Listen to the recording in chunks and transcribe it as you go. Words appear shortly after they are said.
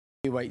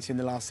heavyweights in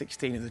the last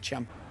 16 of the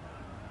champ.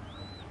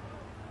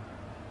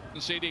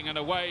 Conceding an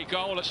away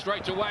goal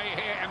straight away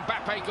here.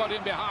 Mbappe got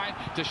in behind.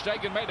 Ter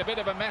Stegen made a bit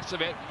of a mess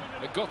of it.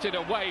 Got it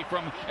away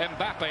from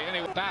Mbappe.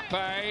 Anyway,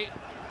 Mbappe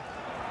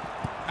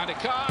and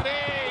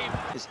Icardi.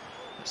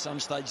 At some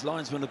stage,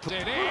 linesmen have put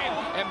it in.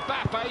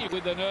 Mbappe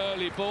with an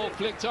early ball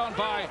flicked on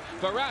by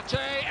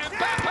Verratti.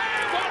 Mbappe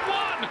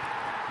 1-1.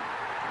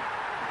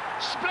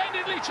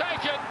 Splendidly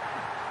taken.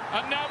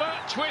 Another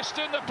twist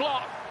in the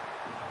plot.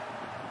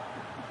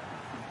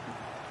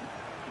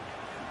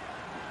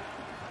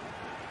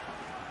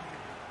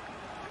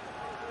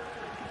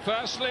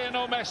 First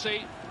Lionel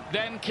Messi,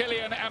 then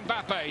Kylian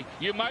Mbappe.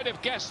 You might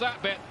have guessed that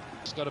bit.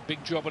 He's got a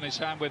big job on his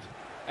hand with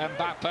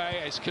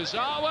Mbappe. It's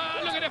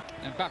Kazawa. Look at him.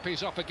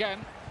 Mbappe's off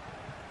again.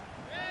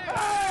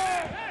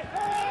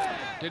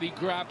 Did he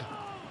grab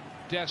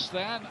Dest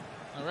then?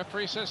 The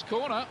referee says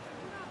corner.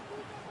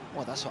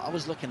 Well, that's what I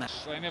was looking at.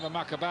 They never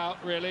muck about,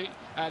 really,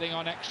 adding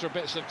on extra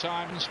bits of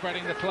time and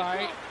spreading the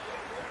play.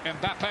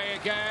 Mbappe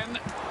again.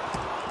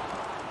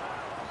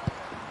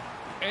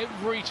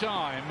 Every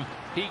time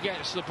he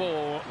gets the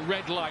ball,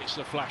 red lights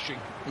are flashing.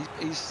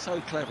 He's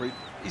so clever.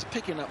 He's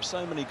picking up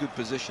so many good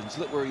positions.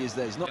 Look where he is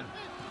there. He's not.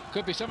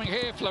 Could be something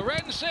here.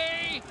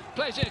 Florenzi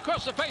plays it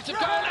across the face of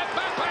goal.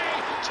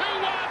 Mbappe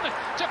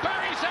 2-1 to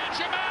Paris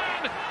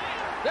Saint-Germain.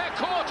 They're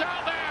caught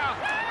out there.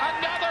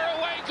 Another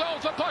away goal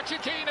for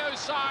Pochettino's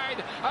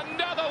side.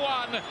 Another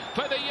one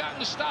for the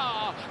young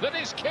star that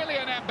is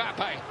Kylian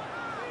Mbappe.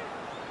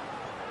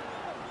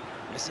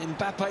 It's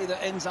Mbappe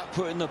that ends up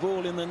putting the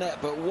ball in the net,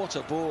 but what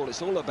a ball.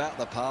 It's all about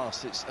the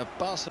pass. It's a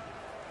Barca.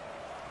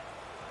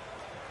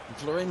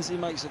 Florenzi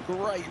makes a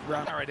great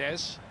run. There it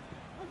is.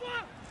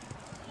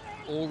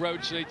 All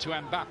roads lead to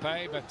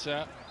Mbappe,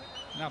 but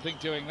nothing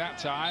doing that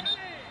time.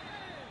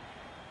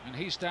 And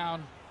he's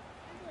down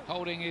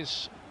holding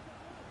his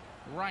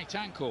right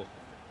ankle.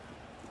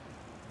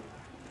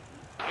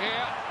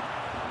 Here.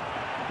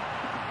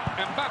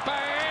 Mbappe!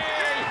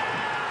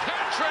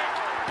 Hat-trick!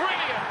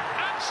 Brilliant!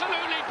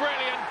 Absolutely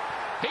brilliant.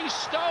 He's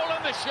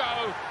stolen the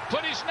show,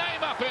 put his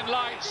name up in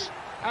lights,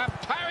 and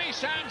Paris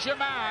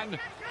Saint-Germain,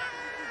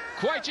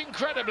 quite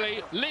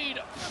incredibly, lead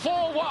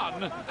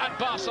 4-1 at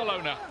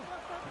Barcelona.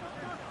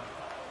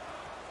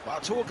 Well,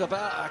 talk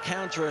about a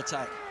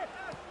counter-attack.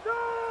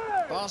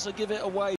 Barca give it away.